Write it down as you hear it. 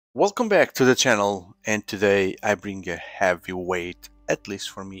Welcome back to the channel, and today I bring a heavyweight, at least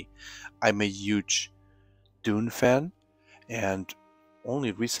for me. I'm a huge Dune fan, and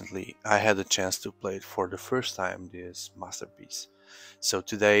only recently I had a chance to play it for the first time, this masterpiece. So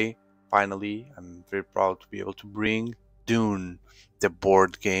today, finally, I'm very proud to be able to bring Dune, the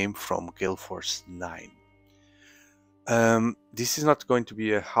board game from Gale Force 9. This is not going to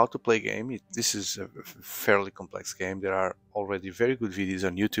be a how to play game. This is a fairly complex game. There are already very good videos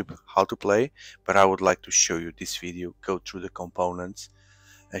on YouTube how to play, but I would like to show you this video, go through the components,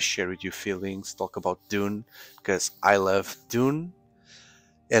 and share with you feelings, talk about Dune, because I love Dune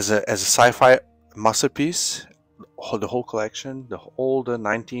as a sci-fi masterpiece. The whole collection, all the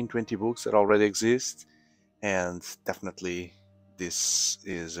 1920 books that already exist, and definitely this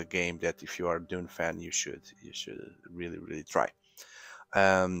is a game that if you are a Dune fan, you should really try.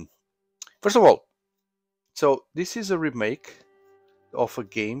 um, First of all, so this is a remake of a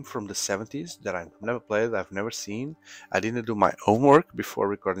game from the 70s that I've never played, I've never seen. I didn't do my homework before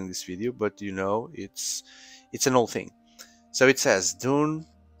recording this video, but it's an old thing. So it says Dune,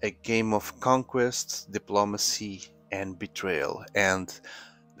 a game of conquest, diplomacy, and betrayal, and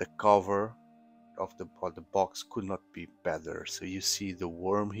the cover of the box could not be better. So you see the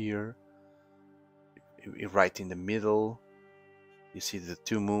worm here, right in the middle. You see the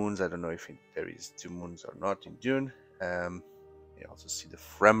two moons. I don't know if there is two moons or not in Dune. You also see the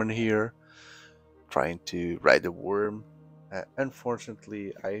Fremen here trying to ride the worm.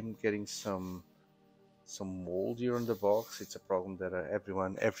 Unfortunately, I'm getting some mold here on the box. It's a problem that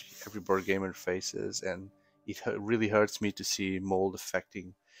every board gamer faces, and it really hurts me to see mold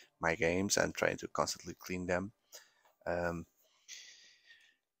affecting my games. I'm trying to constantly clean them. Um,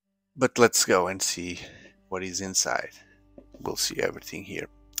 but let's go and see what is inside. We'll see everything here.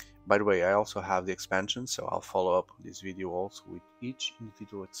 By the way, I also have the expansions, so I'll follow up this video also with each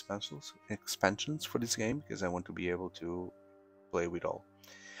individual expansions for this game, because I want to be able to play with all.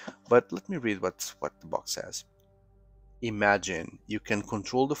 But let me read what the box says. Imagine you can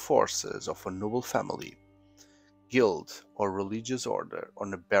control the forces of a noble family, guild, or religious order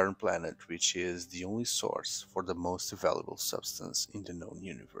on a barren planet which is the only source for the most valuable substance in the known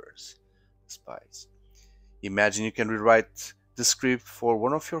universe, spice. Imagine you can rewrite the script for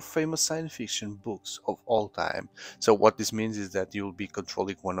one of your famous science fiction books of all time. So what this means is that you'll be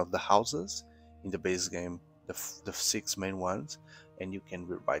controlling one of the houses in the base game, the six main ones, and you can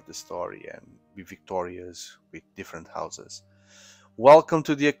rewrite the story and be victorious with different houses. Welcome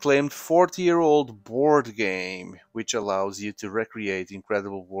to the acclaimed 40-year-old board game, which allows you to recreate the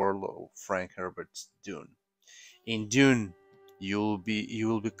incredible world of Frank Herbert's Dune. In Dune, you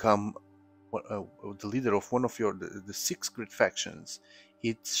will become the leader of one of the six great factions,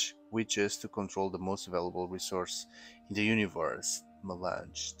 each wishes to control the most valuable resource in the universe,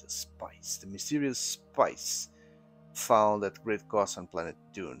 melange, the spice, the mysterious spice found at great cost on planet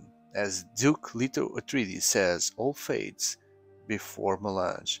Dune. As Duke Leto Atreides says, all fades before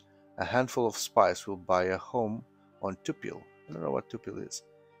melange. A handful of spice will buy a home on Tupile. I don't know what Tupile is.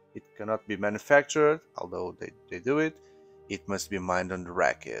 It cannot be manufactured, although they do it. It must be mined on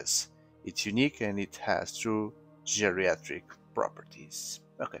Arrakis. It's unique and it has true geriatric properties.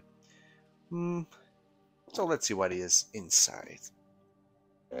 Okay. So let's see what is inside.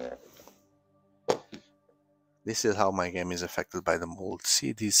 This is how my game is affected by the mold.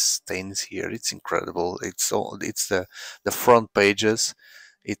 See these stains here? It's incredible. It's the front pages.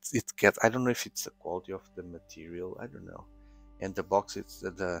 It get, I don't know if it's the quality of the material. I don't know. And the box, it's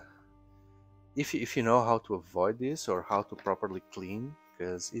the if you know how to avoid this or how to properly clean,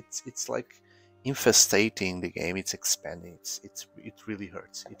 because it's like infestating the game. It's expanding. It really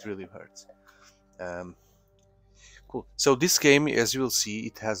hurts. It really hurts. Um, Cool. So this game, as you will see,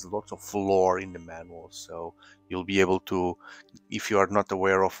 it has lots of lore in the manual. So you'll be able to, if you are not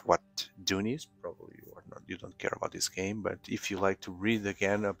aware of what Dune is, probably you don't care about this game. But if you like to read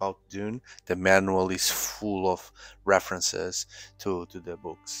again about Dune, the manual is full of references to the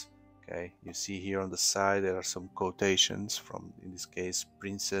books. Okay, you see here on the side there are some quotations from, in this case,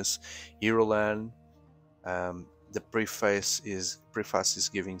 Princess Irulan. The preface is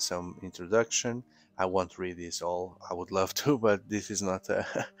giving some introduction. I won't read this all. I would love to, but this is not a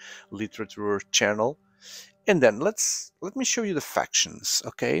literature channel. And then let me show you the factions,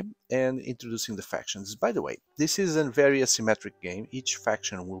 okay? And introducing the factions. By the way, this is a very asymmetric game. Each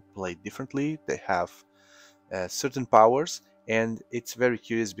faction will play differently. They have certain powers, and it's very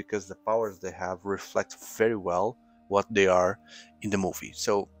curious because the powers they have reflect very well what they are in the movie.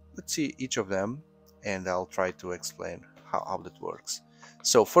 So let's see each of them, and I'll try to explain how that works.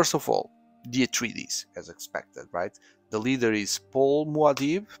 So first of all, the Atreides, as expected, right? The leader is Paul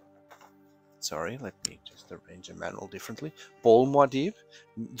Muad'Dib. Sorry, let me just arrange the manual differently. Paul Muad'Dib.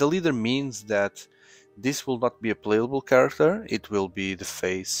 The leader means that this will not be a playable character. It will be the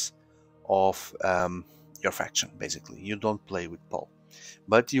face of your faction, basically. You don't play with Paul.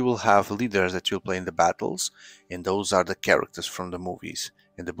 But you will have leaders that you'll play in the battles, and those are the characters from the movies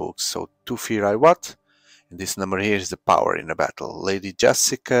and the books. So, Tufir Iwat, and this number here is the power in a battle. Lady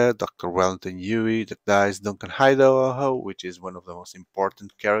Jessica, Dr. Wellington Huey that dies, Duncan Idaho, which is one of the most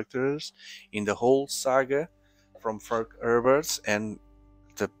important characters in the whole saga from Herbert's and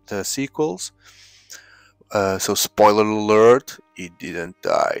the sequels. So spoiler alert, he didn't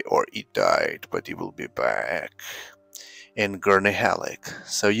die, or he died, but he will be back. And Gurney Halleck.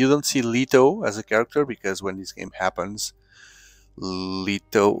 So you don't see Leto as a character, because when this game happens,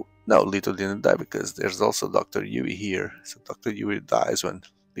 Leto didn't die, because there's also Dr. Huey here. So Dr. Huey dies when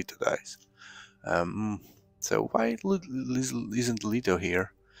Leto dies. So why isn't Leto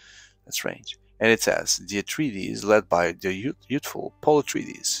here? That's strange. And it says, the Atreides, led by the youthful Paul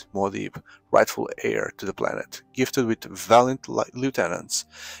Atreides, Muad'Dib, rightful heir to the planet, gifted with valiant lieutenants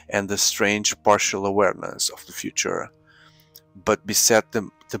and the strange partial awareness of the future, but beset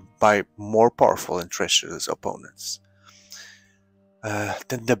them by more powerful and treacherous opponents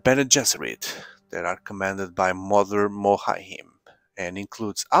than the Bene Gesserit, that are commanded by Mother Mohaim, and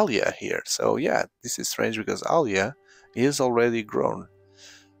includes Alia here. So yeah, this is strange, because Alia is already grown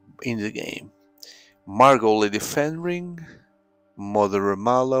in the game. Margot, Lady Fenring, Mother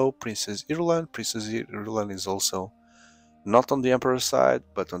Ramallo, Princess Irulan. Princess Irulan is also not on the Emperor's side,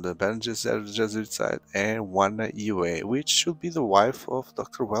 but on the Bene Gesserit side, and Wana Yue, which should be the wife of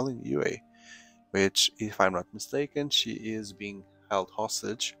Dr. Wellington Yue, which, if I'm not mistaken, she is being held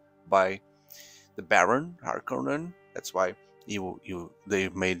hostage by the Baron Harkonnen. That's why they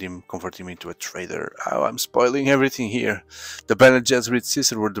made him, convert him into a traitor. Oh, I'm spoiling everything here. The Bene Gesserit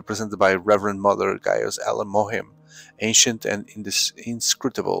sisters were represented by Reverend Mother Gaius Ella Mohim, ancient and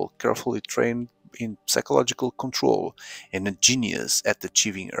inscrutable, carefully trained in psychological control, and a genius at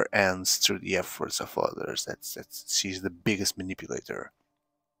achieving her ends through the efforts of others. She's the biggest manipulator.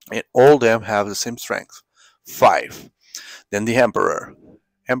 And all of them have the same strength, 5. Then the Emperor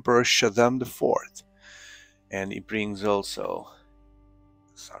Shaddam IV. And he brings also,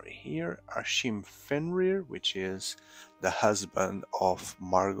 Ashim Fenrir, which is the husband of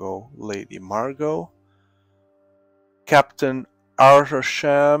Margot, Lady Margot. Captain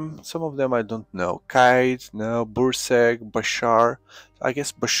Arsham, some of them I don't know. Kaid, no. Burseg, Bashar. I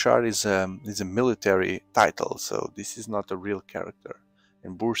guess Bashar is a military title, so this is not a real character.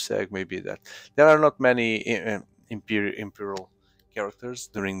 And Burseg, maybe that. There are not many imperial characters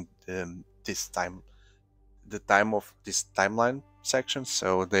during this time. The time of this timeline section,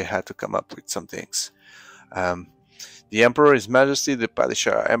 so they had to come up with some things. The Emperor, His Majesty the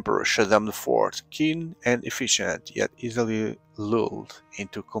Padishah Emperor Shaddam IV, keen and efficient, yet easily lulled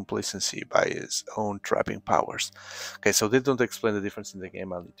into complacency by his own trapping powers. Okay, so they don't explain the difference in the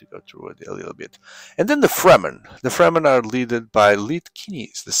game. I'll need to go through it a little bit. And then the Fremen. The Fremen are led by Lead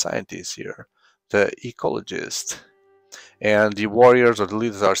Kinis, the scientist here, the ecologist. And the warriors or the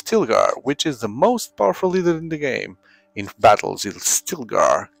leaders are Stilgar, which is the most powerful leader in the game. In battles, it's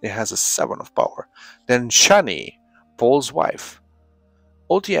Stilgar. It has a 7 of power. Then Shani, Paul's wife.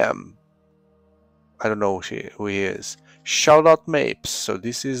 OTM, I don't know who he is. Shout out Mapes. So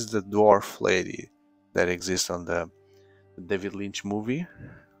this is the dwarf lady that exists on the David Lynch movie.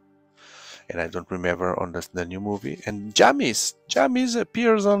 And I don't remember on the new movie. And Jamis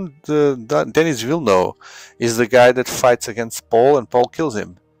appears on Denis Villeneuve, is the guy that fights against Paul, and Paul kills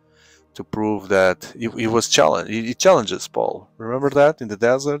him to prove that he was challenged. He challenges Paul. Remember that in the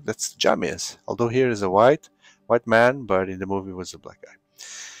desert? That's Jamis. Although here is a white man, but in the movie was a black guy.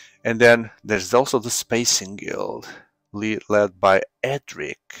 And then there's also the Spacing Guild, led by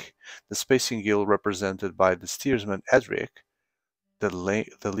Edric. The Spacing Guild represented by the Steersman Edric, the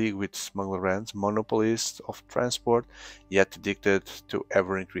league with smuggler ends, monopolist of transport, yet addicted to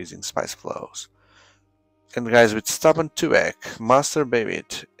ever-increasing spice flows. And guys with Stubborn Tuek, Master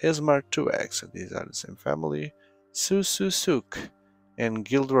Babit, Ismar Tuek, so these are the same family, Suk, and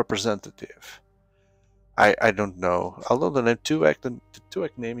Guild Representative. I don't know, although the name Tuek, the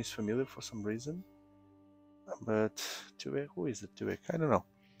Tuek name is familiar for some reason, but Tuek, who is the Tuek? I don't know.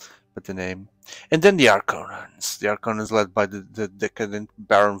 But the name. And then the Harkonnens. The Harkonnens led by the decadent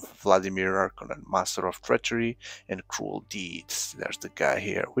Baron Vladimir Harkonnen, master of treachery and cruel deeds. There's the guy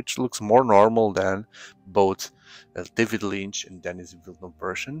here, which looks more normal than both David Lynch and Denis Villeneuve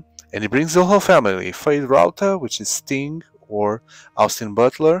version. And he brings the whole family. Fade Rauta, which is Sting or Austin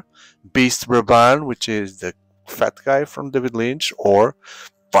Butler. Beast Braban, which is the fat guy from David Lynch, or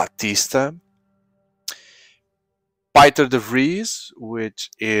Batista. Peter de Vries, which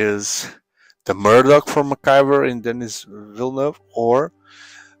is the Murdoch from MacGyver in Denis Villeneuve, or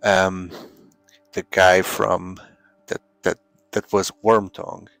um, the guy from that was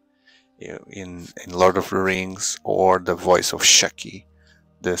Wormtongue in Lord of the Rings, or the voice of Shaki,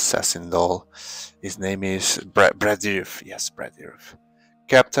 the assassin doll. His name is Bradirf. Yes, Bradirf.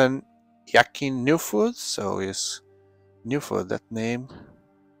 Captain Yakin Newfoot. So is Newfoot that name?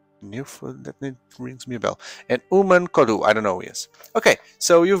 Newfoot, that name rings me a bell. And Uman Kodu, I don't know who he is. Okay,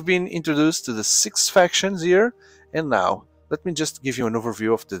 so you've been introduced to the 6 factions here, and now let me just give you an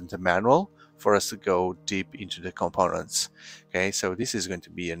overview of the manual for us to go deep into the components. Okay, so this is going to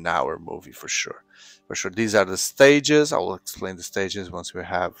be an hour movie for sure. For sure, these are the stages. I will explain the stages once we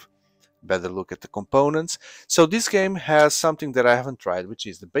have a better look at the components. So this game has something that I haven't tried, which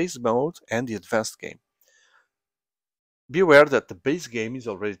is the base mode and the advanced game. Be aware that the base game is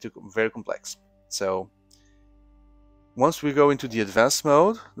already very complex. So once we go into the advanced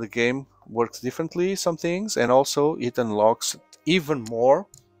mode, the game works differently, some things, and also it unlocks even more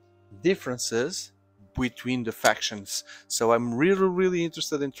differences between the factions. So I'm really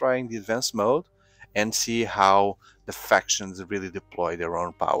interested in trying the advanced mode and see how the factions really deploy their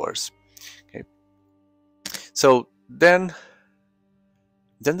own powers. Okay. So then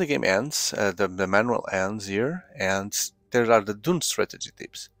the game ends, the manual ends here, and there are the Dune strategy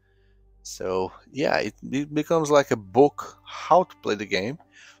tips. So yeah, it becomes like a book how to play the game,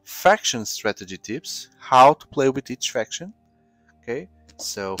 faction strategy tips, how to play with each faction. Okay,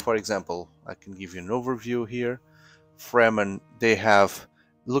 so for example, I can give you an overview here. Fremen, they have,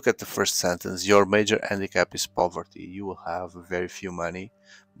 look at the first sentence, your major handicap is poverty. You will have very few money,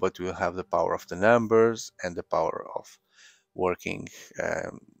 but you will have the power of the numbers and the power of working,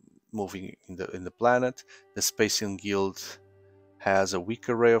 moving in the planet. The Spacian Guild has a weak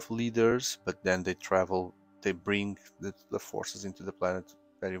array of leaders, but then they bring the forces into the planet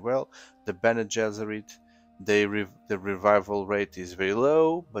very well. The Bene Gesserit, the revival rate is very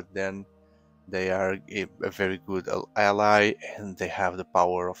low, but then they are a very good ally, and they have the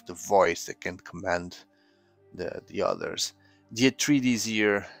power of the voice. They can command the others. The Atreides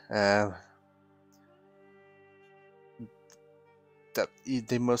here, that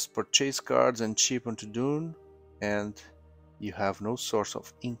they must purchase cards and ship onto Dune, and you have no source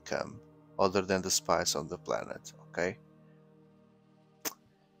of income other than the spice on the planet. Okay,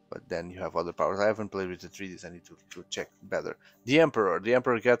 but then you have other powers. I haven't played with the 3Ds. I need to check better. The Emperor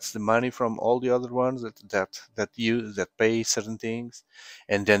gets the money from all the other ones that pay certain things,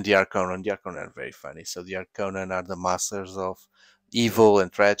 and then the Arconan. The Arconan are very funny. So the Arconan are the masters of evil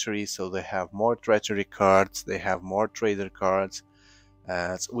and treachery. So they have more treachery cards. They have more trader cards.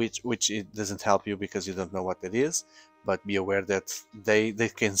 Which it doesn't help you because you don't know what it is, but be aware that they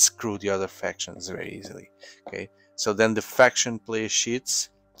can screw the other factions very easily. Okay, so then the faction play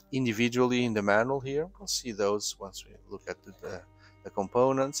sheets individually in the manual here. We'll see those once we look at the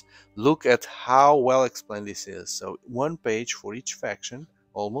components. Look at how well explained this is. So 1 page for each faction,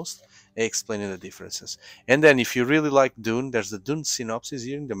 almost, explaining the differences. And then if you really like Dune, there's the Dune synopsis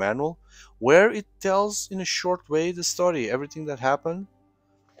here in the manual, where it tells in a short way the story, everything that happened,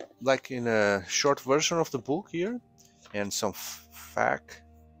 like in a short version of the book here, and some fact.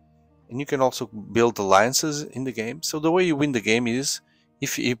 And you can also build alliances in the game. So the way you win the game is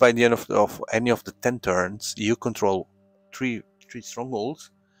if by the end of any of the 10 turns you control three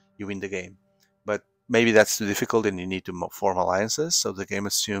strongholds, you win the game. But maybe that's too difficult and you need to form alliances. So the game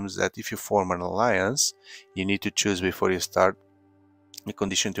assumes that if you form an alliance, you need to choose before you start a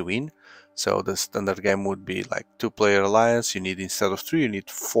condition to win. So the standard game would be like 2-player alliance. You need, instead of 3, you need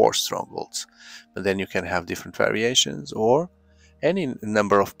 4 strongholds. But then you can have different variations, or any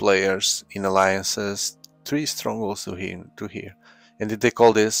number of players in alliances, 3 strongholds to here. And they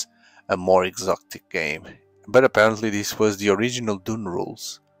call this a more exotic game. But apparently this was the original Dune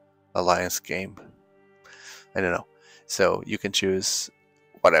rules alliance game. I don't know. So you can choose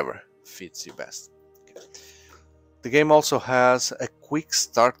whatever fits you best. Okay. The game also has a quick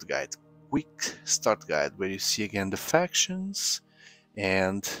start guide where you see again the factions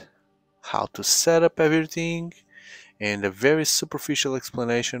and how to set up everything, and a very superficial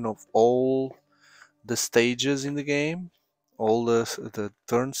explanation of all the stages in the game, all the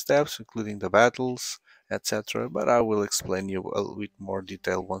turn steps, including the battles, etc. But I will explain you a little bit more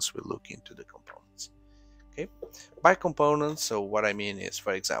detail once we look into the components. Okay, by components, so what I mean is,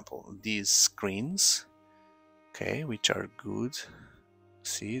 for example, these screens, okay, which are good.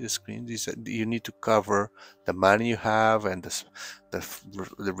 See the screen, you need to cover the money you have and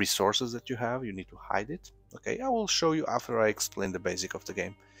the resources that you have. You need to hide it. Okay, I will show you after I explain the basic of the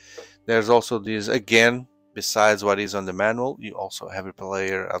game. There's also this, again, besides what is on the manual, you also, every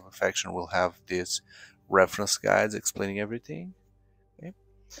player of a faction will have these reference guides explaining everything. Okay,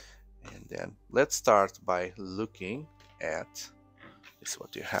 and then let's start by looking at this,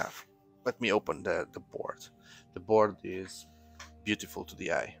 what you have. Let me open the board. The board is beautiful to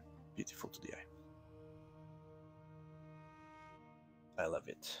the eye. Beautiful to the eye. I love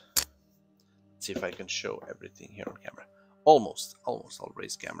it. Let's see if I can show everything here on camera. Almost. I'll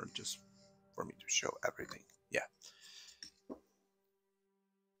raise camera just for me to show everything. Yeah.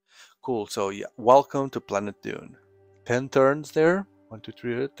 Cool. So yeah, welcome to Planet Dune. 10 turns there. 1, 2,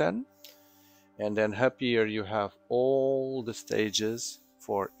 3, 10. And then up here you have all the stages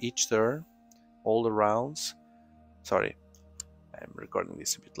for each turn, all the rounds. Sorry, I'm recording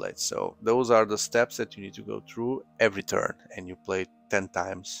this a bit late. So those are the steps that you need to go through every turn, and you play 10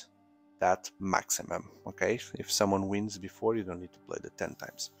 times that maximum. Okay, if someone wins before, you don't need to play the 10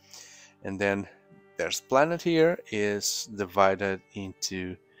 times. And then there's planet here is divided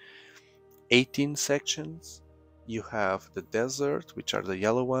into 18 sections. You have the desert, which are the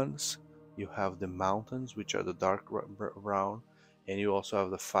yellow ones. You have the mountains, which are the dark brown, and you also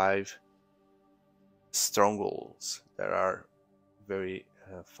have the 5 strongholds that are very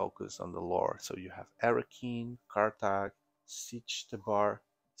focused on the lore. So you have Arrakis, Kartak, Siege Tabor,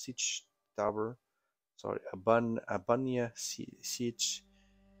 sorry, Abania Siege,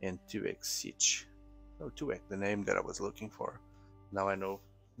 and Tuek Siege. Oh, Tuek, the name that I was looking for. Now I know.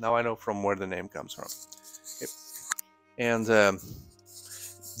 Now I know from where the name comes from. Yep. And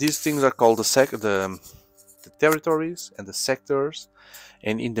these things are called the territories and the sectors.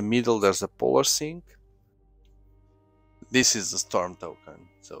 And in the middle there's a polar sink. This is the storm token.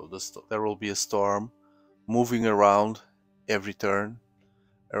 So there will be a storm moving around every turn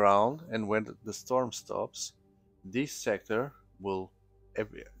around, and when the storm stops, this sector will,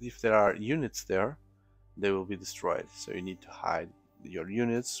 if there are units there, they will be destroyed. So you need to hide your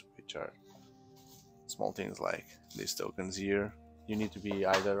units, which are small things like these tokens here. You need to be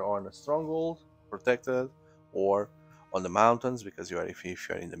either on a stronghold protected or on the mountains, because if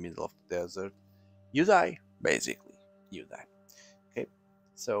you're in the middle of the desert, you die. Basically, you die. Okay,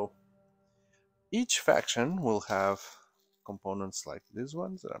 so each faction will have components like these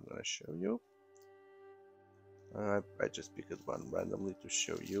ones that I'm going to show you. I just picked one randomly to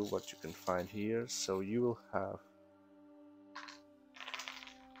show you what you can find here. So you will have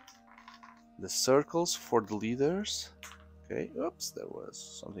the circles for the leaders. Okay, oops, there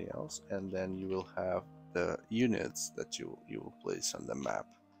was something else. And then you will have the units that you will place on the map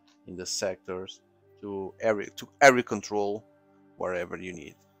in the sectors to every control wherever you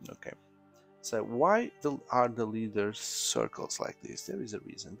need. Okay, so why are the leaders circles like this? There is a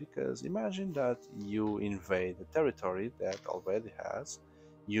reason, because imagine that you invade a territory that already has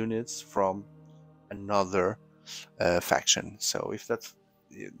units from another faction. So if that's,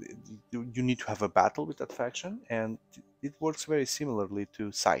 you need to have a battle with that faction, and it works very similarly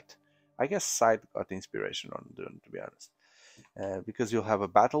to Sight. I guess Sight got inspiration on Dune, to be honest, because you'll have a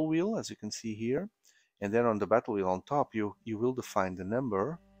battle wheel, as you can see here, and then on the battle wheel on top, you will define the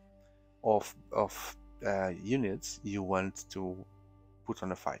number of units you want to put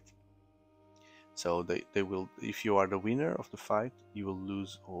on a fight. So they will, if you are the winner of the fight, you will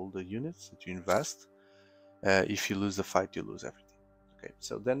lose all the units that you invest. If you lose the fight, you lose everything. Okay,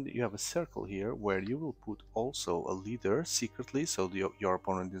 so then you have a circle here where you will put also a leader secretly, so your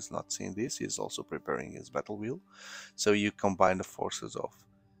opponent is not seeing this. He is also preparing his battle wheel. So you combine the forces of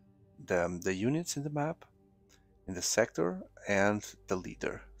the units in the map, in the sector, and the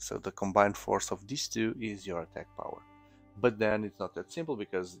leader. So the combined force of these two is your attack power. But then it's not that simple,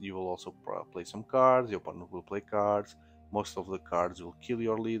 because you will also play some cards, the opponent will play cards, most of the cards will kill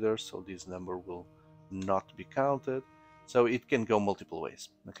your leader, so this number will not be counted. So it can go multiple ways,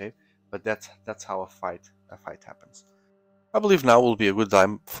 okay? But that's how a fight happens. I believe now will be a good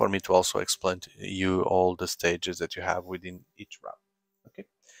time for me to also explain to you all the stages that you have within each round. Okay,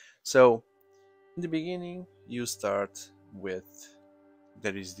 so in the beginning, you start with,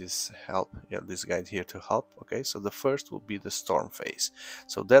 there is this this guide here to help. Okay, so the first will be the storm phase.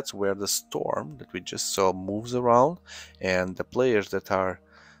 So that's where the storm that we just saw moves around, and the players that are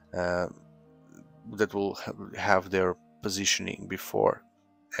that will have their positioning before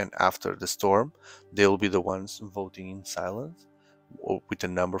and after the storm, they will be the ones voting in silence with a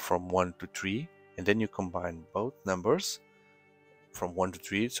number from 1 to 3, and then you combine both numbers from 1 to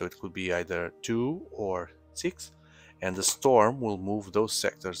 3, so it could be either 2 or 6, and the storm will move those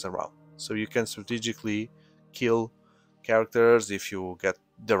sectors around. So you can strategically kill characters if you get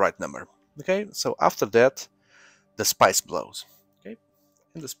the right number. Okay, so after that, the spice blows. Okay,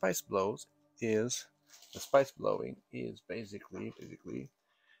 and the spice blowing is basically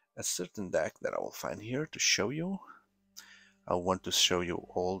a certain deck that I will find here to show you. I want to show you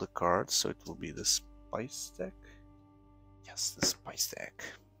all the cards, so it will be the spice deck. Yes, the spice deck.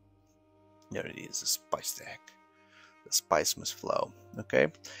 There it is, the spice deck. The spice must flow.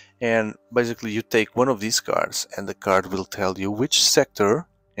 Okay, and basically you take one of these cards, and the card will tell you which sector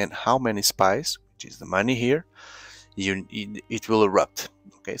and how many spice, which is the money here, it will erupt.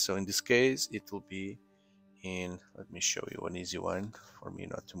 Okay, so in this case it will be in, let me show you an easy one for me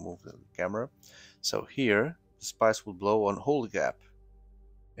not to move the camera. So here the spice will blow on Holy Gap,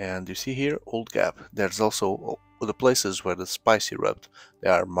 and you see here Old Gap. There's also the places where the spice erupt. They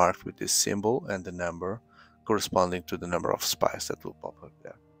are marked with this symbol and the number corresponding to the number of spice that will pop up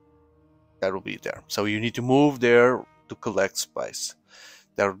there. That will be there. So you need to move there to collect spice.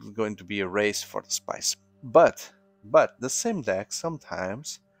 There's going to be a race for the spice. But the same deck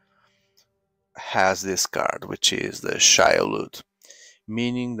sometimes has this card, which is the Shaiolud,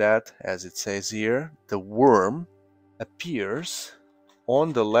 meaning that, as it says here, the worm appears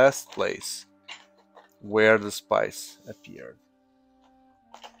on the last place where the spice appeared.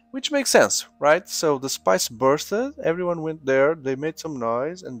 Which makes sense, right? So the spice bursted, everyone went there, they made some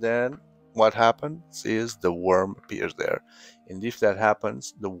noise, and then what happens is the worm appears there. And if that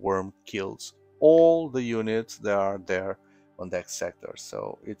happens, the worm kills all the units that are there on that sector.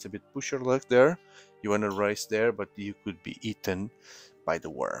 So it's a bit push your luck there. You want to race there, but you could be eaten by the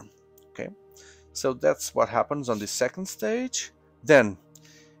worm. Okay, so that's what happens on the second stage. Then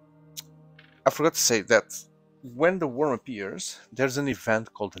I forgot to say that when the worm appears, there's an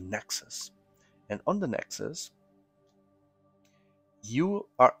event called the Nexus. And on the Nexus, you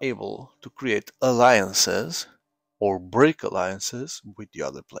are able to create alliances or break alliances with the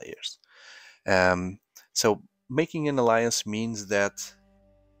other players. So making an alliance means that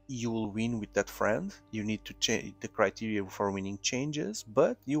you will win with that friend. You need to change the criteria for winning changes,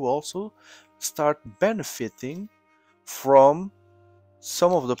 but you also start benefiting from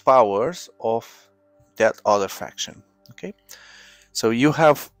some of the powers of that other faction. Okay, so you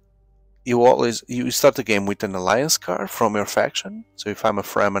start the game with an alliance card from your faction. So if I'm a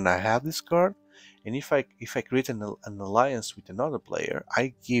Fremen, I have this card, and if I create an alliance with another player,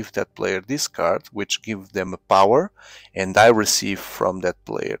 I give that player this card, which gives them a power, and I receive from that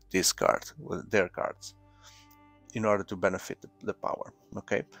player this card, their cards, in order to benefit the power.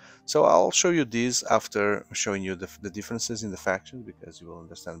 Okay, so I'll show you this after showing you the differences in the factions, because you will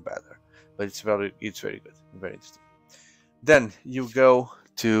understand better. But it's very good, very interesting. Then you go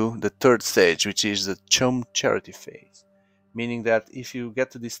to the third stage, which is the Chum Charity phase, meaning that if you get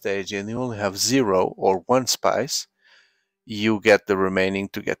to this stage and you only have 0 or 1 spice, you get the remaining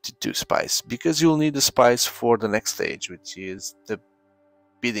to get to 2 spice, because you'll need the spice for the next stage, which is the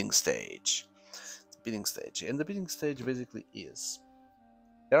bidding stage. And the bidding stage basically is,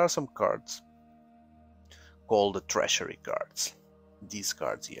 there are some cards called the treasury cards. These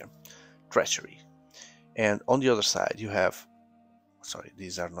cards here, treasury. And on the other side you have, sorry,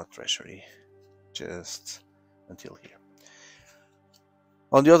 these are not treasury, just until here.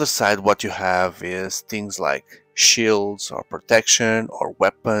 On the other side, what you have is things like shields or protection or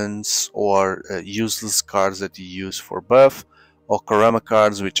weapons or useless cards that you use for buff, or Karama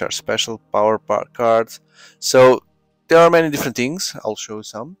cards, which are special power cards. So there are many different things. I'll show you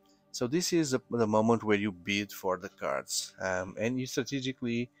some. So this is the moment where you bid for the cards, and you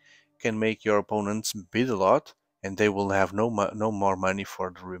strategically can make your opponents bid a lot, and they will have no more money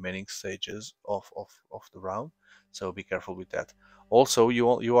for the remaining stages of the round. So be careful with that. Also,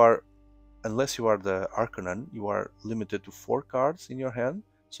 you are, unless you are the Arcanon, you are limited to 4 cards in your hand.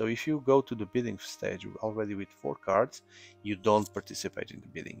 So if you go to the bidding stage already with 4 cards, you don't participate in the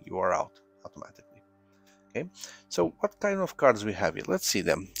bidding. You are out automatically. Okay, so what kind of cards we have here? Let's see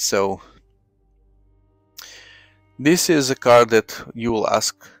them. So this is a card that you will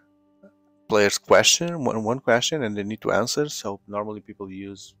ask players one question, and they need to answer. So normally people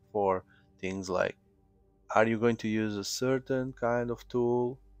use for things like, are you going to use a certain kind of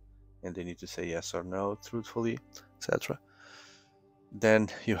tool? And they need to say yes or no truthfully, etc. Then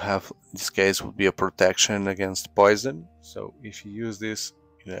you have, in this case, would be a protection against poison. So if you use this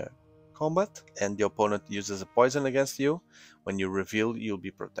in a combat and the opponent uses a poison against you, when you reveal, you'll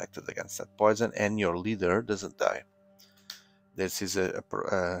be protected against that poison and your leader doesn't die. This is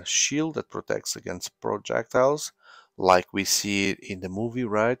a shield that protects against projectiles, like we see in the movie,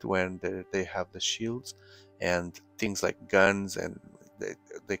 right? When they have the shields and things like guns, and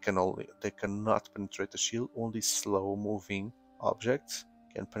they cannot penetrate the shield. Only slow moving objects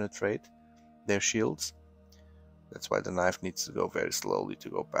can penetrate their shields. That's why the knife needs to go very slowly to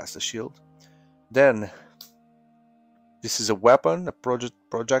go past the shield. Then this is a weapon, a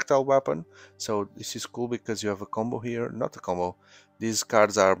projectile weapon. So this is cool because you have a combo here. Not a combo. These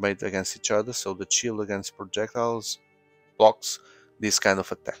cards are made against each other, so the shield against projectiles blocks these kind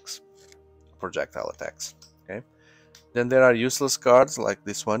of attacks, projectile attacks. Okay. Then there are useless cards like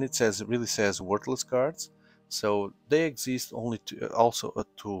this one. It really says worthless cards. So they exist only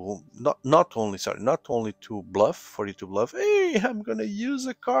not only to bluff, for you to bluff. Hey, I'm gonna use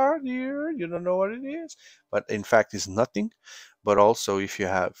a card here. You don't know what it is, but in fact it's nothing. But also, if you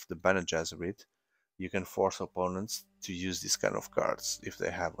have the Bene Gesserit, you can force opponents to use these kind of cards if they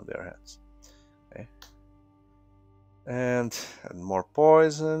have on their hands. Okay. And more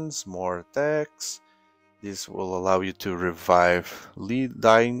poisons, more attacks. This will allow you to revive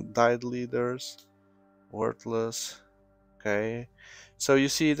died leaders. Worthless. Okay, so you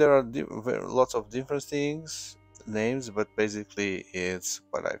see there are lots of different names, but basically it's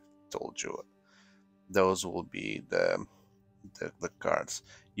what I've told you. Those will be the cards.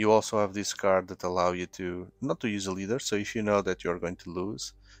 You also have this card that allow you to not to use a leader. So if you know that you're going to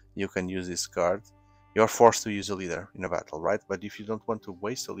lose, you can use this card. You're forced to use a leader in a battle, right? But if you don't want to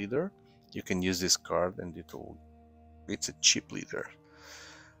waste a leader, you can use this card, and it's a cheap leader.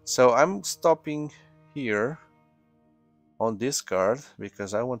 So I'm stopping here on this card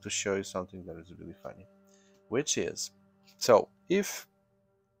because I want to show you something that is really funny, which is, so if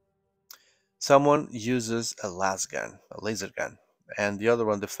someone uses a laser gun, and the other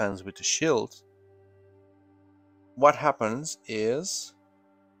one defends with a shield, what happens is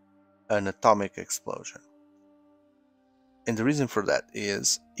an atomic explosion. And the reason for that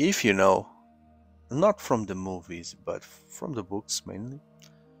is, if you know, not from the movies but from the books mainly,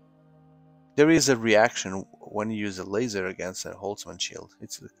 there is a reaction when you use a laser against a Holtzman shield.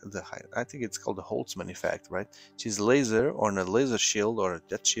 It's I think it's called the Holtzman effect, right? Which is laser on a laser shield or a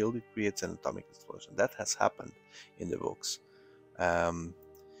jet shield, it creates an atomic explosion. That has happened in the books, in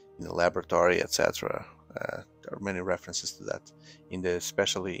the laboratory, etc. There are many references to that,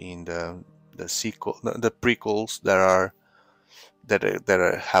 especially in the prequels that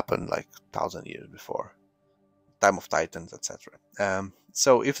happened like 1,000 years before, Time of Titans, etc.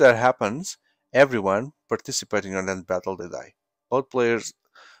 So if that happens, everyone participating in that battle, they die. Both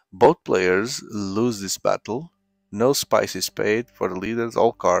players lose this battle. No spice is paid for the leaders.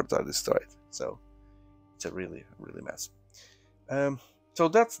 All cards are destroyed. So it's a really mess. So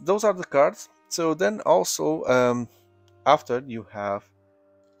those are the cards. So then also after you have,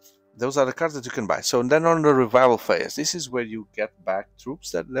 those are the cards that you can buy. So then on the revival phase, this is where you get back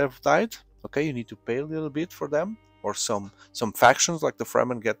troops that have died. Okay, you need to pay a little bit for them, or some factions like the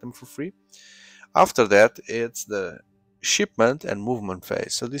Fremen get them for free. After that, it's the shipment and movement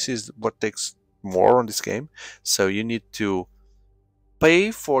phase. So this is what takes more on this game. So you need to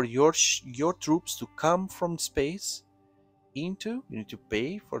pay for your troops to come from space you need to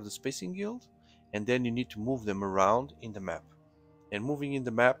pay for the spacing guild, and then you need to move them around in the map. And moving in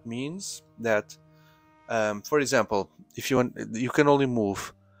the map means that, for example, if you want, you can only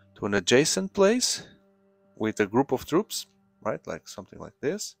move to an adjacent place with a group of troops, right? Like something like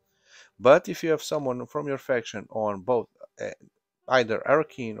this. But if you have someone from your faction on both either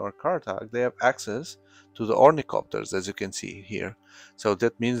Arrakis or Kartak, they have access to the ornithopters, as you can see here. So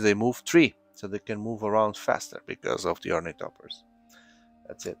that means they move 3, so they can move around faster because of the ornithopters.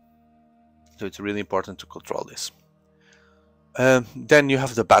 That's it. So it's really important to control this. Then you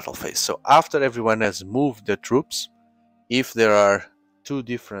have the battle phase. So after everyone has moved their troops, if there are 2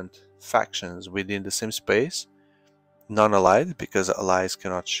 different factions within the same space, non-allied, because allies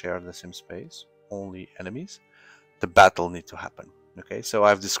cannot share the same space, only enemies, the battle needs to happen. Okay, so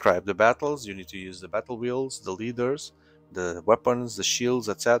I've described the battles. You need to use the battle wheels, the leaders, the weapons, the shields,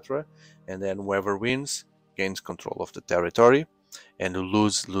 etc. And then whoever wins gains control of the territory, and who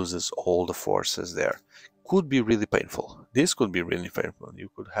loses all the forces there. Could be really painful. This could be really painful. You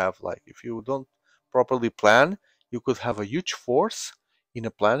could have, like, if you don't properly plan, you could have a huge force in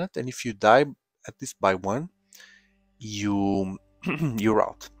a planet, and if you die at least by 1, you're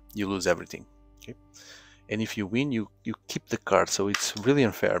out. You lose everything. Okay, and if you win, you keep the card. So it's really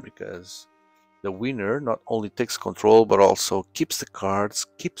unfair, because the winner not only takes control but also keeps the cards,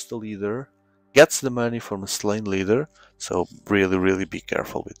 keeps the leader, gets the money from a slain leader. So really be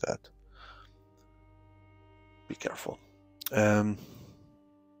careful with that. Be careful.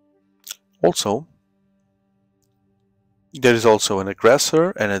 Also, there is also an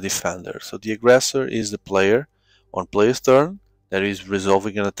aggressor and a defender. So the aggressor is the player on player's turn that is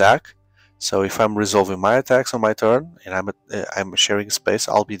resolving an attack. So if I'm resolving my attacks on my turn and I'm sharing space,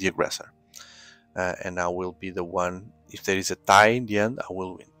 I'll be the aggressor. and I will be the one. If there is a tie in the end, I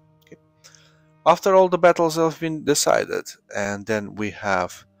will win. Okay. After all the battles have been decided, and then we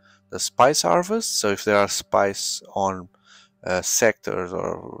have the spice harvest. So if there are spice on sectors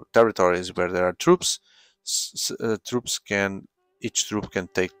or territories where there are troops, each troop can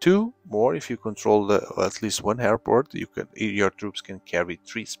take 2 more. If you control at least one airport, your troops can carry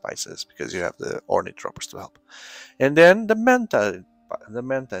 3 spices because you have the ornithopters to help. And then the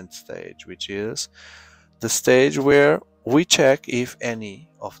maintenance stage, which is the stage where we check if any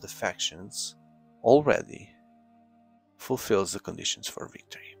of the factions already fulfills the conditions for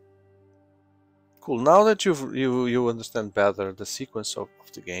victory. Cool. Now that you understand better the sequence of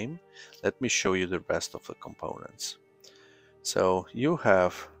the game, let me show you the rest of the components. So you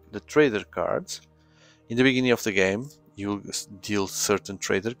have the trader cards. In the beginning of the game, you deal certain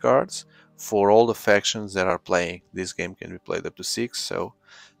trader cards for all the factions that are playing. This game can be played up to 6, so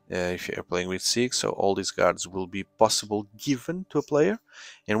if you're playing with 6, so all these cards will be possible given to a player.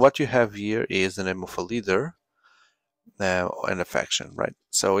 And what you have here is the name of a leader and a faction, right?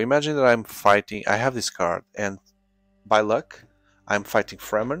 So imagine that I'm fighting, I have this card, and by luck, I'm fighting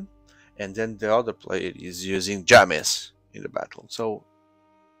Fremen, and then the other player is using Jamis in the battle. So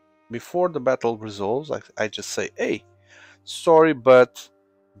before the battle resolves, I just say, hey, sorry, but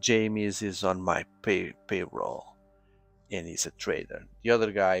James is on my payroll, and he's a traitor. The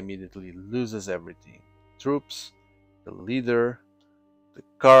other guy immediately loses everything. Troops, the leader, the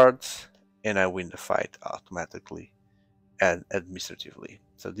cards, and I win the fight automatically and administratively.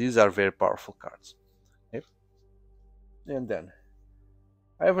 So these are very powerful cards. Okay? And then,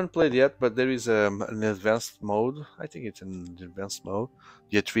 I haven't played yet, but there is an advanced mode. I think it's an advanced mode.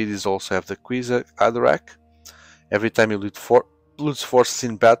 The Atreides also have the Addictive. Every time you lose forces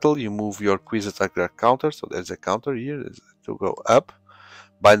in battle, you move your Addictive counter. So there's a counter here to go up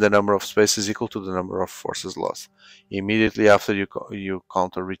by the number of spaces equal to the number of forces lost. Immediately after your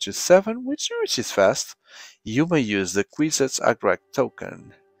counter reaches 7, which is fast, you may use the Addictive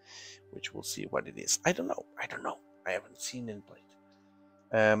token, which we'll see what it is. I don't know. I haven't seen it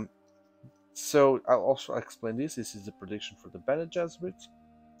played. So I'll also explain this. This is the prediction for the Bene Gesserit.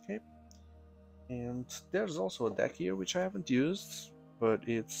 Okay. And there's also a deck here which I haven't used, but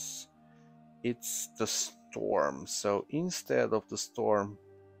it's the storm. So instead of the storm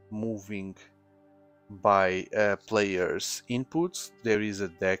moving by players' inputs, there is a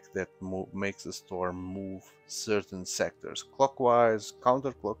deck that makes the storm move certain sectors clockwise,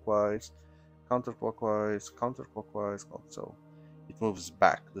 counterclockwise, counterclockwise, counterclockwise. So it moves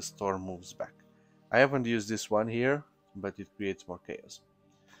back. The storm moves back. I haven't used this one here, but it creates more chaos.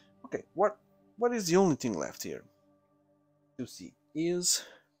 Okay, what is the only thing left here to see is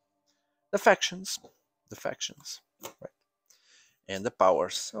the factions. Right? And the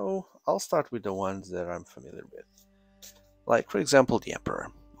powers. So I'll start with the ones that I'm familiar with. Like, for example, the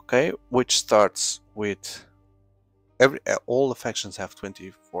Emperor, okay, which starts with all the factions have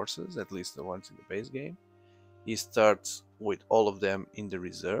 20 forces, at least the ones in the base game. He starts with all of them in the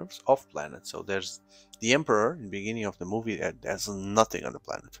reserves of planet. So there's the Emperor in the beginning of the movie, there's nothing on the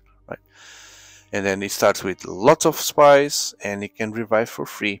planet, right? And then he starts with lots of spice, and he can revive for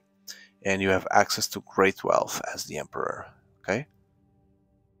free, and you have access to great wealth as the Emperor. Okay.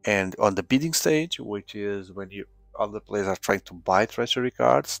 And on the bidding stage, which is when other players are trying to buy treasury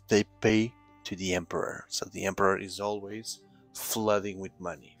cards, they pay to the Emperor. So the Emperor is always flooding with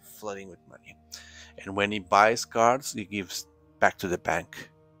money. And when he buys cards, he gives back to the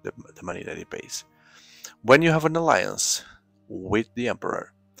bank the money that he pays. When you have an alliance with the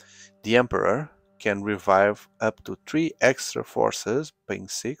Emperor can revive up to 3 extra forces, paying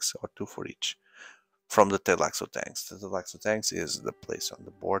 6 or 2 for each, from the Telaxo tanks. The Telaxo tanks is the place on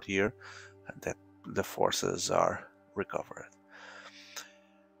the board here that the forces are recovered.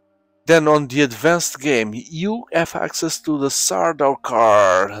 Then on the advanced game, you have access to the Sardau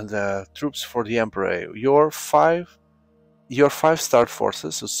card, the troops for the Emperor. Your 5-star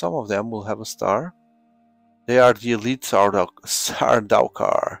forces, so some of them will have a star. They are the elite Sardau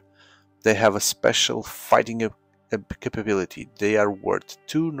card. They have a special fighting capability. They are worth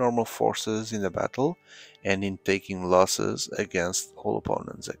 2 normal forces in the battle and in taking losses against all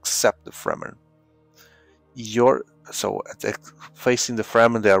opponents except the Fremen. So facing the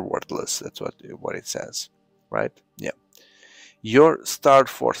Fremen, they are worthless. That's what it says, right? Yeah. Your starred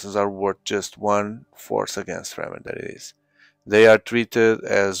forces are worth just 1 force against Fremen. That is, they are treated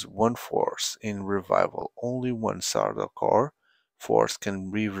as 1 force in revival. Only 1 Sardau core force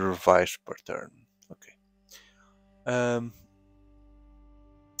can be revived per turn. Okay.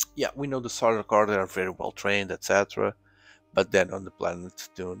 Yeah, we know the Sardau core, they are very well trained, etc. But then on the planet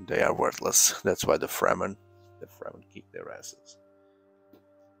Dune, they are worthless. That's why the Fremen kick their asses.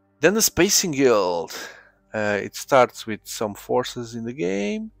 Then the Spacing Guild. It starts with some forces in the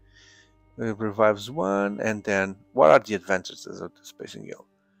game. It revives one, and then what are the advantages of the Spacing Guild?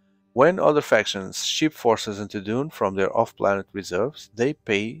 When other factions ship forces into Dune from their off-planet reserves, they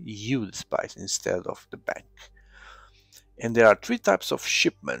pay you the spice instead of the bank. And there are 3 types of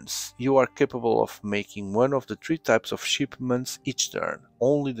shipments. You are capable of making one of the 3 types of shipments each turn,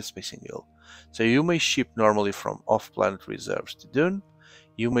 only the Spacing Guild. So you may ship normally from off-planet reserves to Dune.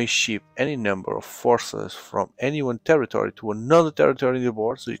 You may ship any number of forces from any one territory to another territory in the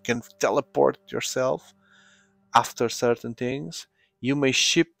board, so you can teleport yourself after certain things. You may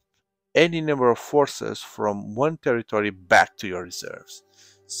ship any number of forces from one territory back to your reserves.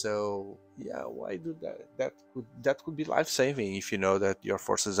 So yeah, why do that? That could be life-saving if you know that your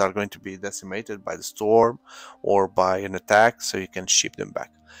forces are going to be decimated by the storm or by an attack, so you can ship them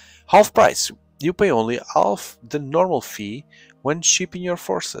back. Half price. You pay only half the normal fee when shipping your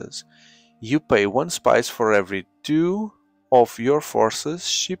forces. You pay 1 spice for every 2 of your forces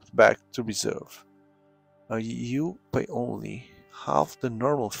shipped back to reserve. You pay only half the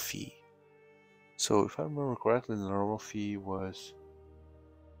normal fee. So if I remember correctly, the normal fee was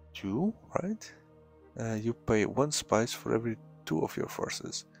 2, right? You pay 1 spice for every 2 of your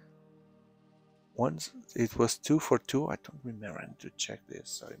forces. Once it was 2 for 2. I don't remember. I need to check this.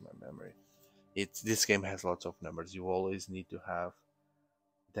 Sorry, my memory. This game has lots of numbers. You always need to have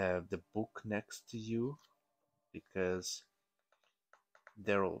the book next to you, because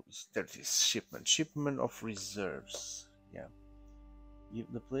there is shipment of reserves. Yeah,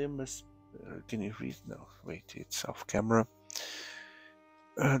 the player must. Can you read? No, wait, it's off camera.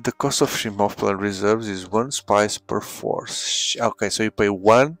 The cost of shipment of reserves is 1 spice per force. Okay, so you pay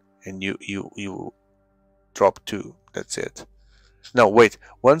 1 and you drop 2. That's it. No, wait.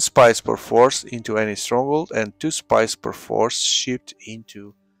 1 spice per force into any stronghold and 2 spice per force shipped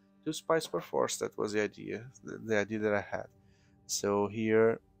into 2 spice per force. That was the idea. The idea that I had. So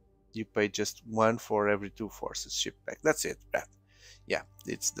here you pay just 1 for every 2 forces shipped back. That's it. Yeah,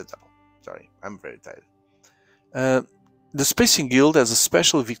 it's the double. Sorry, I'm very tired. The Spacing Guild has a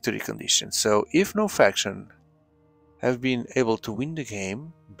special victory condition. So if no faction have been able to win the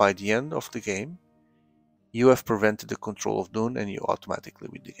game by the end of the game, you have prevented the control of Dune and you automatically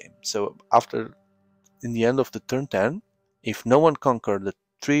win the game. So in the end of the turn 10, if no one conquered the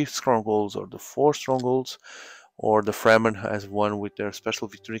 3 strongholds or the 4 strongholds, or the Fremen has won with their special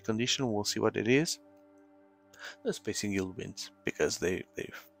victory condition, we'll see what it is, the Spacing Guild wins, because they've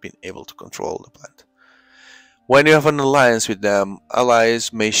been able to control the planet. When you have an alliance with them,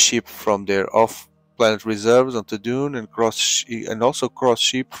 allies may ship from their off-planet reserves onto Dune and also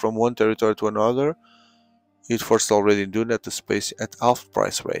cross-ship from one territory to another. It forced already Dune at half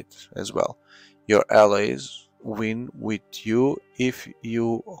price rate as well. Your allies win with you if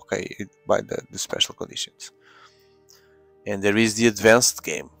you by the special conditions. And there is the advanced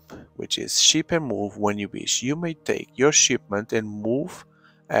game, which is ship and move when you wish. You may take your shipment and move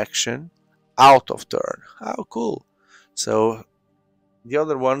action out of turn. How cool! So the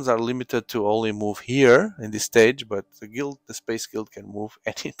other ones are limited to only move here in this stage, but the Space Guild can move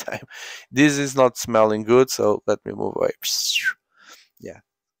anytime. This is not smelling good, so let me move away. Yeah,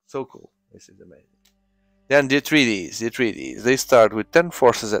 so cool. This is amazing. Then the Atreides. They start with 10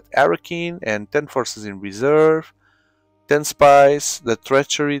 forces at Arrakis and 10 forces in reserve, 10 spies, the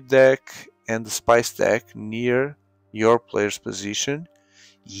treachery deck, and the spice deck near your player's position.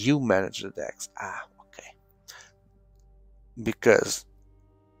 You manage the decks. Okay. Because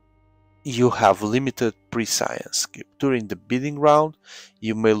you have limited pre-science. During the bidding round,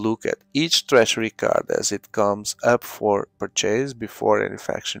 you may look at each treasury card as it comes up for purchase before any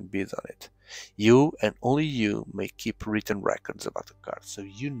faction bids on it. You and only you may keep written records about the card, so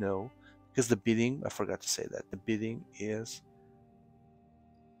you know, because the bidding, I forgot to say that, the bidding is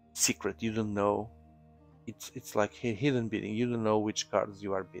secret. You don't know. It's like hidden bidding. You don't know which cards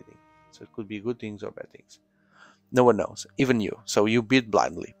you are bidding. So it could be good things or bad things. No one knows, even you. So you bid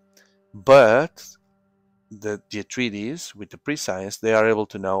blindly. But the Atreides, with the pre-science, they are able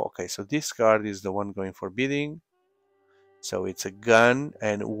to know, okay, so this card is the one going for bidding. So it's a gun,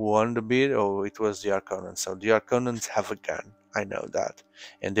 and who won the bid? Oh, it was the Arconans. So the Arconans have a gun. I know that.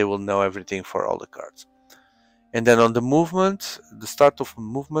 And they will know everything for all the cards. And then on the movement, the start of a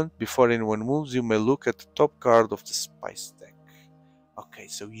movement, before anyone moves, you may look at the top card of the spice deck. Okay,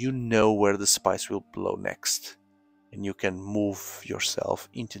 so you know where the spice will blow next. And you can move yourself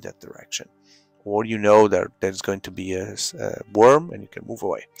into that direction. Or you know that there's going to be a worm and you can move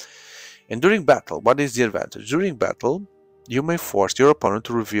away. And during battle, what is the advantage? During battle, you may force your opponent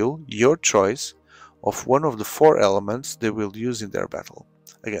to reveal your choice of one of the 4 elements they will use in their battle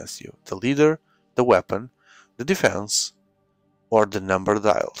against you: the leader, the weapon, the defense, or the number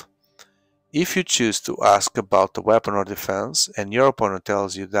dialed. If you choose to ask about the weapon or defense, and your opponent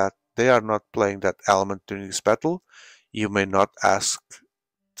tells you that they are not playing that element during this battle, you may not ask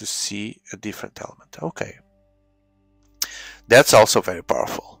to see a different element. Okay. That's also very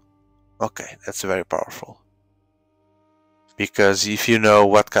powerful. Okay, that's very powerful. Because if you know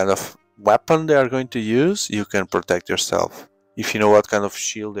what kind of weapon they are going to use, you can protect yourself. If you know what kind of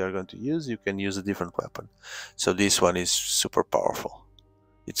shield they are going to use, you can use a different weapon. So this one is super powerful.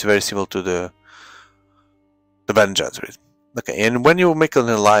 It's very similar to the barren. Okay, and when you make an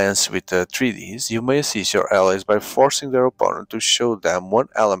alliance with the 3Ds, you may assist your allies by forcing their opponent to show them one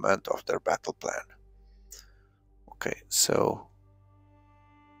element of their battle plan. Okay, so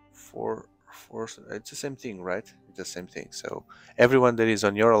it's the same thing, right? It's the same thing. So everyone that is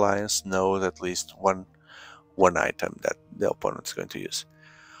on your alliance knows at least one item that the opponent is going to use.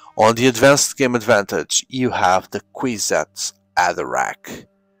 On the advanced game advantage, you have the Kwisatz Haderach.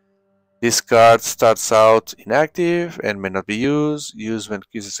 This card starts out inactive and may not be used. Used when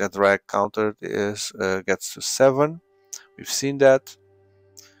Kwisatz Haderach countered gets to 7. We've seen that.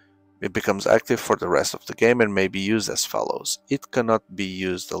 It becomes active for the rest of the game and may be used as follows. It cannot be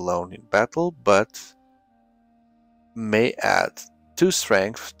used alone in battle, but may add 2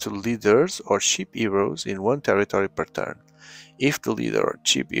 strength to leaders or ship heroes in 1 territory per turn. If the leader or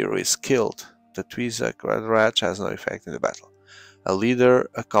ship hero is killed, the Kwisatz Haderach has no effect in the battle. A leader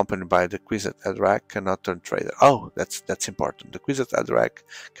accompanied by the Kwisatz Haderach cannot turn traitor. Oh, that's important. The Kwisatz Haderach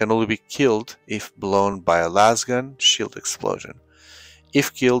can only be killed if blown by a lasgun shield explosion.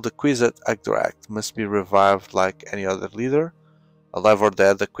 If killed, the Kwisatz Haderach must be revived like any other leader. Alive or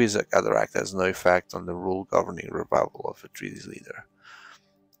dead, the Kwisatz Haderach has no effect on the rule governing revival of a 3D's leader.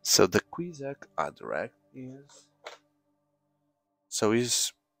 So the Kwisatz Haderach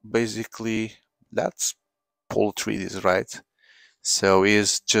is basically, that's Paul 3Ds, right? So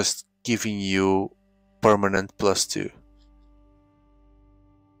is just giving you permanent +2.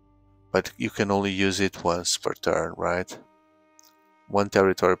 But you can only use it once per turn, right? 1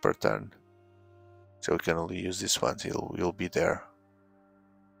 territory per turn. So you can only use this once, you'll be there.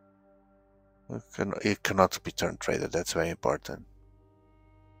 It cannot be turned traitor, that's very important.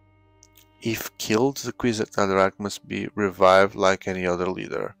 If killed, the Kwisatz Haderach must be revived like any other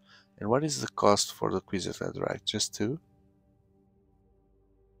leader. And what is the cost for the Kwisatz Haderach? Just 2?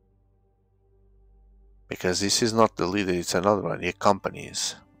 Because this is not the leader, it's another one, he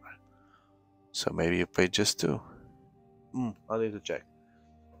accompanies. So maybe you pay just 2. I need to check.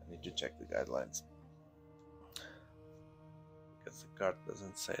 I need to check the guidelines. Because the card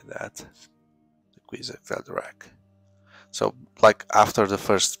doesn't say that. The Kwisatz Haderach. So like after the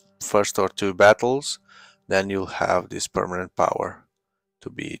first or 2 battles, then you'll have this permanent power to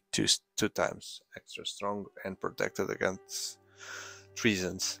be two times extra strong and protected against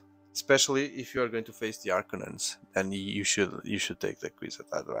treasons. Especially if you are going to face the Arcanons, then you should take the Kwisatz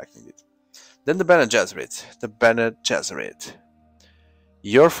Haderach indeed. Then the Bene Gesserit. The Bene Gesserit.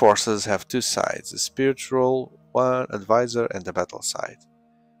 Your forces have 2 sides: the spiritual one, advisor, and the battle side.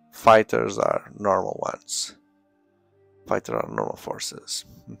 Fighters are normal ones. Fighters are normal forces.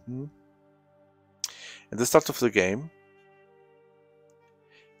 At the start of the game,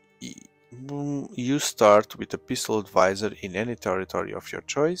 you start with a pistol advisor in any territory of your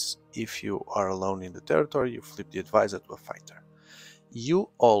choice. If you are alone in the territory, you flip the advisor to a fighter. You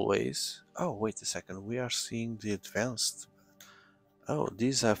always... Oh, wait a second. We are seeing the advanced. Oh,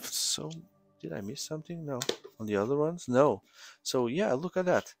 these have so... Did I miss something? No. On the other ones? No. So, yeah, look at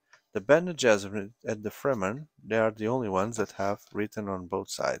that. The Bene Gesserit and the Fremen, they are the only ones that have written on both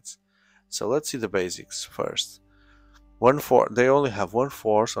sides. So let's see the basics first. They only have 1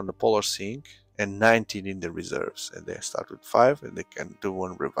 force on the Polar Sink and 19 in the reserves, and they start with 5 and they can do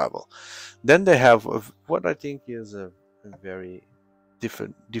 1 revival. Then they have what I think is a very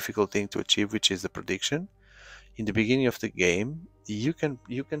difficult thing to achieve, which is the prediction. In the beginning of the game, you can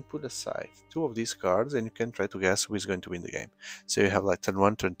put aside 2 of these cards and you can try to guess who is going to win the game. So you have like turn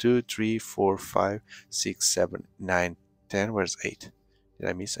 1, turn 2, 3, 4, 5, 6, 7, 9, 10. Where's 8? Did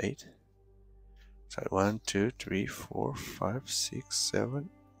I miss 8? Sorry, 1, 2, 3, 4, 5, 6, 7.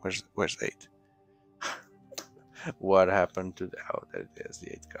 Where's 8? What happened to the... Oh, there it is,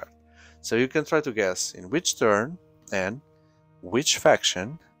 the 8th card. So you can try to guess in which turn and which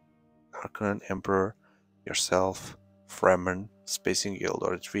faction, Arcanon, Emperor, yourself, Fremen, Spacing Guild,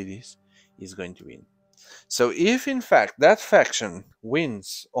 or Atreides, is going to win. So if in fact that faction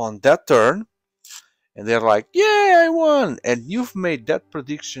wins on that turn, And they're like, yeah, I won. And you've made that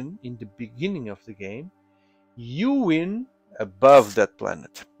prediction in the beginning of the game. You win above that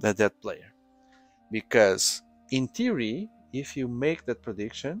planet, that player. Because in theory, if you make that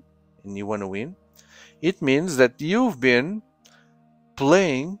prediction and you want to win, it means that you've been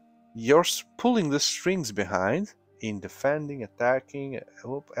playing, you're pulling the strings behind in defending, attacking,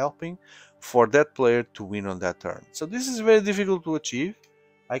 helping for that player to win on that turn. So this is very difficult to achieve.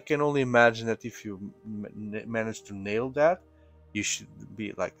 I can only imagine that if you manage to nail that, you should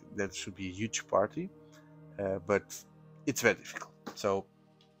be like, that should be a huge party, but it's very difficult. So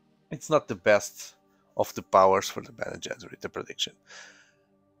it's not the best of the powers for the Bene Gesserit, the prediction.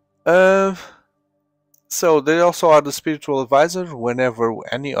 So they also are the spiritual advisor. Whenever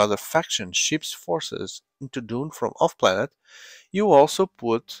any other faction ships forces into Dune from off-planet, you also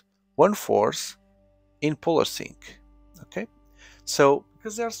put one force in polar sync. Okay, so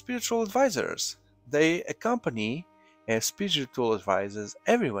because they are spiritual advisors, they accompany as spiritual advisors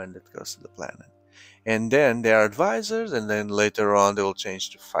everyone that goes to the planet. And then they are advisors, and then later on they will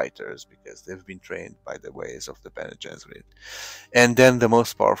change to fighters because they've been trained by the ways of the Bene Gesserit. And then the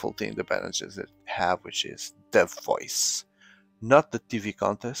most powerful thing the Bene Gesserit have, which is the voice. Not the TV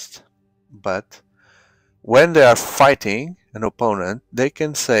contest, but when they are fighting an opponent, they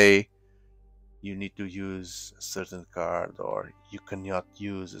can say, you need to use a certain card, or you cannot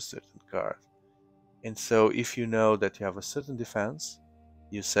use a certain card. And so if you know that you have a certain defense,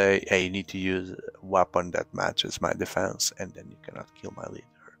 you say, hey, you need to use a weapon that matches my defense, and then you cannot kill my leader.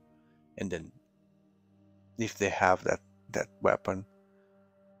 And then if they have that weapon,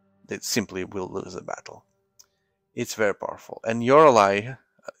 they simply will lose the battle. It's very powerful. And your ally,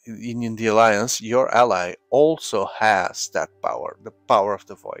 in the alliance, your ally also has that power, the power of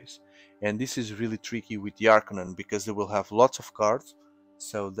the voice. And this is really tricky with the Arcanon, because they will have lots of cards.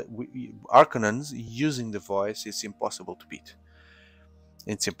 So that Arcanons using the voice is impossible to beat.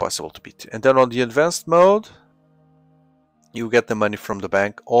 It's impossible to beat. And then on the advanced mode, you get the money from the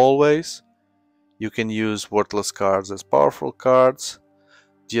bank always. You can use worthless cards as powerful cards.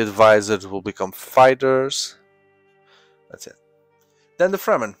 The advisors will become fighters. That's it. Then the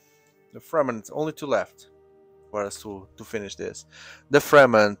Fremen. The Fremen, it's only two left for us to finish this. The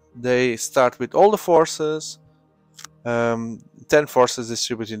Fremen, they start with all the forces. 10 forces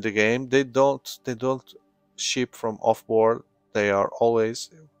distributed in the game. They don't ship from off-board. They are always,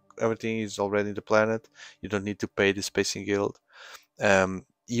 everything is already in the planet. You don't need to pay the Spacing Guild.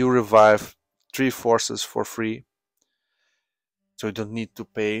 You revive 3 forces for free. So you don't need to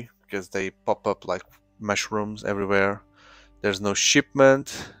pay, because they pop up like mushrooms everywhere. There's no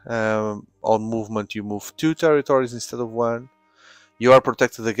shipment. On movement, you move 2 territories instead of 1. You are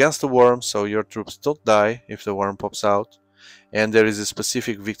protected against the worm, so your troops don't die if the worm pops out. And there is a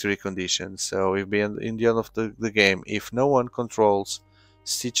specific victory condition. So if in the end of the game, if no one controls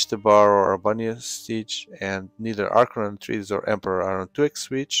Stitch the Bar or Albania Stitch, and neither Archon, Atreides, or Emperor are on 2x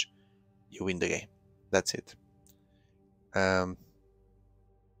switch, you win the game. That's it.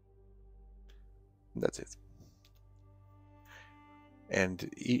 That's it. And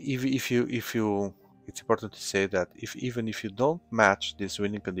if you, it's important to say that even if you don't match this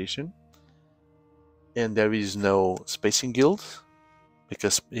winning condition, and there is no Spacing Guild,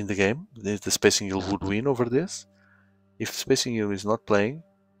 because in the game the Spacing Guild would win over this. If Spacing Guild is not playing,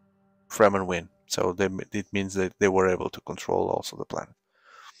 Fremen win. So it means that they were able to control also the planet.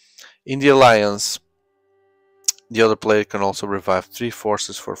 In the Alliance, the other player can also revive 3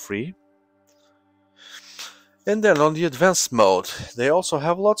 forces for free. And then on the advanced mode, they also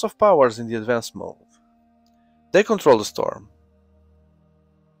have lots of powers in the advanced mode. They control the storm.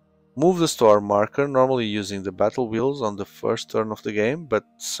 Move the storm marker, normally using the battle wheels on the first turn of the game, but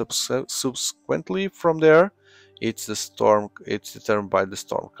subsequently from there, it's determined by the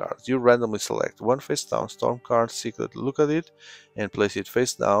storm cards. You randomly select one face down storm card, secretly look at it, and place it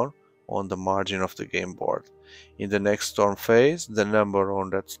face down on the margin of the game board. In the next storm phase, the number on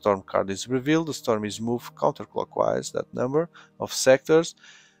that storm card is revealed. The storm is moved counterclockwise, that number of sectors,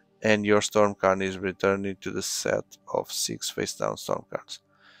 and your storm card is returned into the set of 6 face down storm cards.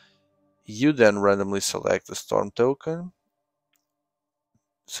 You then randomly select the storm token.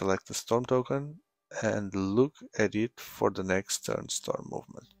 Select the storm token and look at it for the next turn storm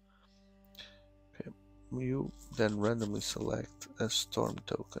movement. Okay. You then randomly select a storm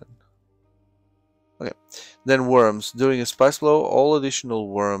token. Okay. Then worms. During a spice blow, all additional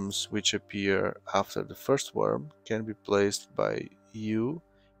worms which appear after the first worm can be placed by you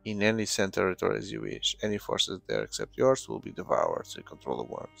in any sand territory as you wish. Any forces there except yours will be devoured, so you control the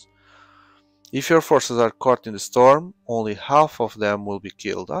worms. If your forces are caught in the storm, only half of them will be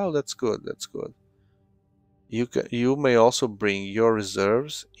killed. Oh, that's good, that's good. You may also bring your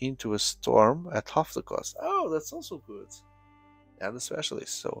reserves into a storm at half the cost. Oh, that's also good. Add a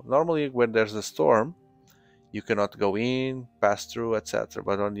specialist. So normally when there's a storm, you cannot go in, pass through, etc.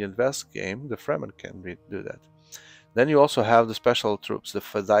 But on the invest game, the Fremen can do that. Then you also have the special troops, the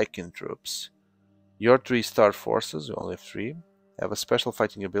Fedaykin troops. Your 3-star forces, you only have 3, have a special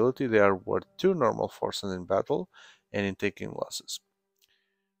fighting ability. They are worth 2 normal forces in battle and in taking losses.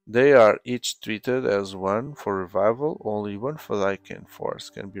 They are each treated as 1 for revival. Only 1 Fedaykin force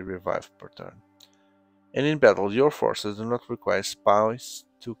can be revived per turn. And in battle, your forces do not require spies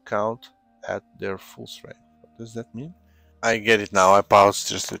to count at their full strength. What does that mean? I get it now. I paused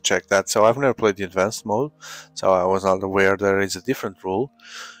just to check that. So I've never played the advanced mode, so I was not aware there is a different rule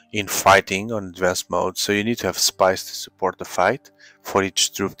in fighting on advanced mode. So you need to have spies to support the fight for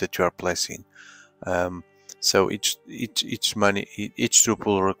each troop that you are placing. So each troop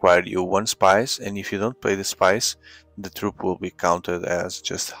will require you 1 spice, and if you don't play the spice, the troop will be counted as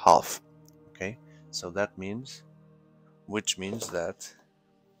just half. Okay, so that means, which means that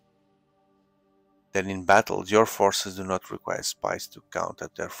in battle, your forces do not require spies to count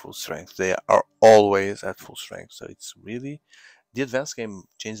at their full strength. They are always at full strength. So it's really, the advanced game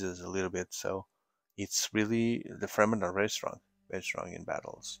changes a little bit. So it's really, the Fremen are very strong in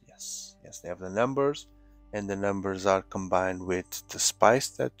battles. Yes, they have the numbers, and the numbers are combined with the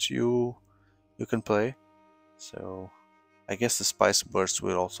spice that you can play. So I guess the spice burst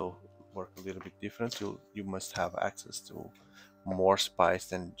will also work a little bit different. You must have access to more spice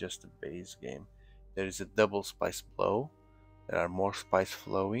than just the base game. There is a double spice blow. There are more spice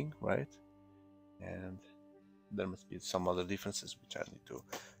flowing, right? And there must be some other differences which I need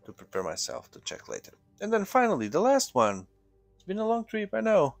to prepare myself to check later. And then finally, the last one. It's been a long trip, I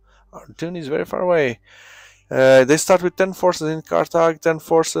know. Dune is very far away. They start with 10 forces in Carthage, 10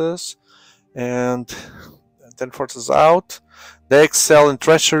 forces, and 10 forces out. They excel in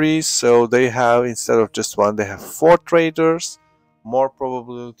treachery, so they have, instead of just 1, they have 4 traders. More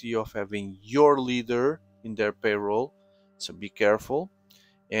probability of having your leader in their payroll, so be careful.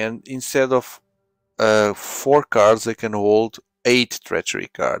 And instead of 4 cards, they can hold 8 treachery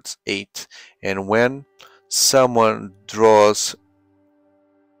cards, 8. And when someone draws,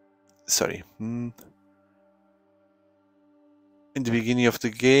 in the beginning of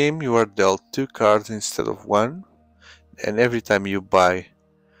the game, you are dealt 2 cards instead of 1, and every time you buy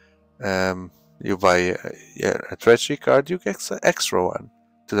a treachery card, you get an extra 1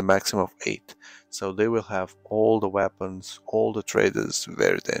 to the maximum of 8. So they will have all the weapons, all the traders,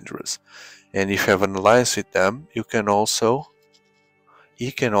 very dangerous. And if you have an alliance with them, you can also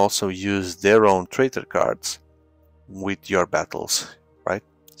use their own traitor cards with your battles, right?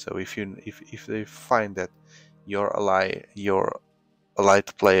 So if they find that your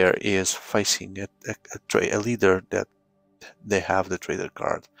allied player is facing a leader that they have the traitor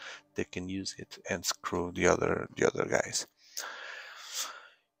card, they can use it and screw the other guys.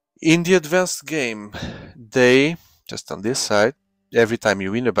 In the advanced game, they, just on this side, every time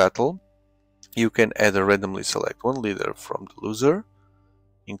you win a battle, you can either randomly select 1 leader from the loser,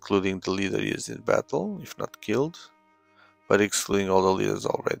 including the leader used in battle, if not killed, but excluding all the leaders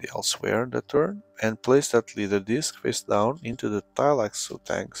already elsewhere that turn, and place that leader disc face down into the Tupile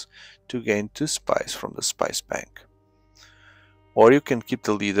tanks to gain 2 spice from the spice bank. Or you can keep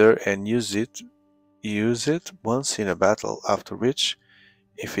the leader and use it once in a battle, after which,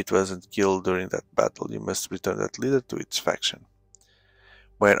 if it wasn't killed during that battle, you must return that leader to its faction.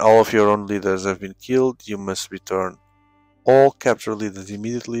 When all of your own leaders have been killed, you must return all captured leaders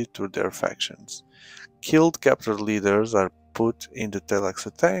immediately to their factions. Killed captured leaders are put in the Tupile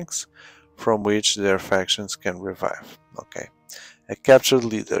tanks, from which their factions can revive. Okay, a captured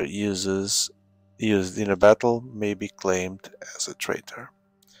leader used in a battle may be claimed as a traitor.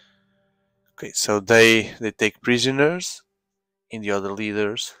 Okay, so they take prisoners in the other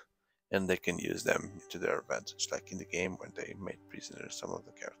leaders, and they can use them to their advantage, like in the game when they made prisoners some of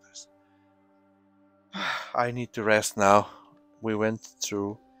the characters. I need to rest now. We went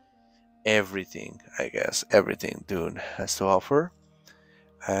through everything, I guess, everything Dune has to offer,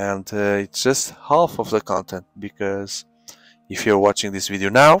 and it's just half of the content, because if you're watching this video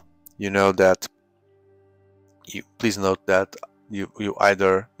now, you know that please note that you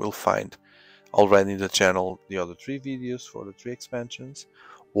either will find already in the channel the other 3 videos for the 3 expansions,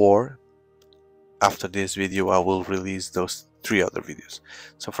 or after this video I will release those 3 other videos.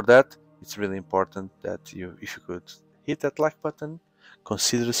 So for that, it's really important that if you could hit that like button,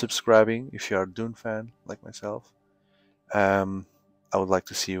 consider subscribing if you are a Dune fan like myself. I would like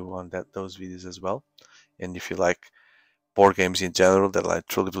to see you on those videos as well. And if you like board games in general, that I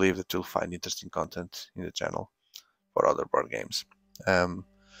truly believe that you'll find interesting content in the channel for other board games.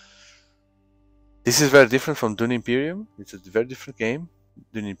 This is very different from Dune Imperium. It's a very different game.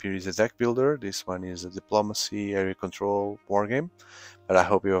 Dune Imperium is a deck builder. This one is a diplomacy, area control war game. But I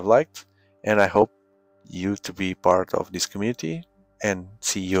hope you have liked, and I hope you to be part of this community, and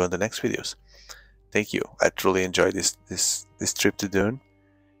see you on the next videos. Thank you. I truly enjoyed this trip to Dune,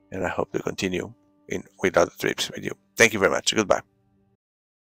 and I hope to continue with other trips with you. Thank you very much. Goodbye.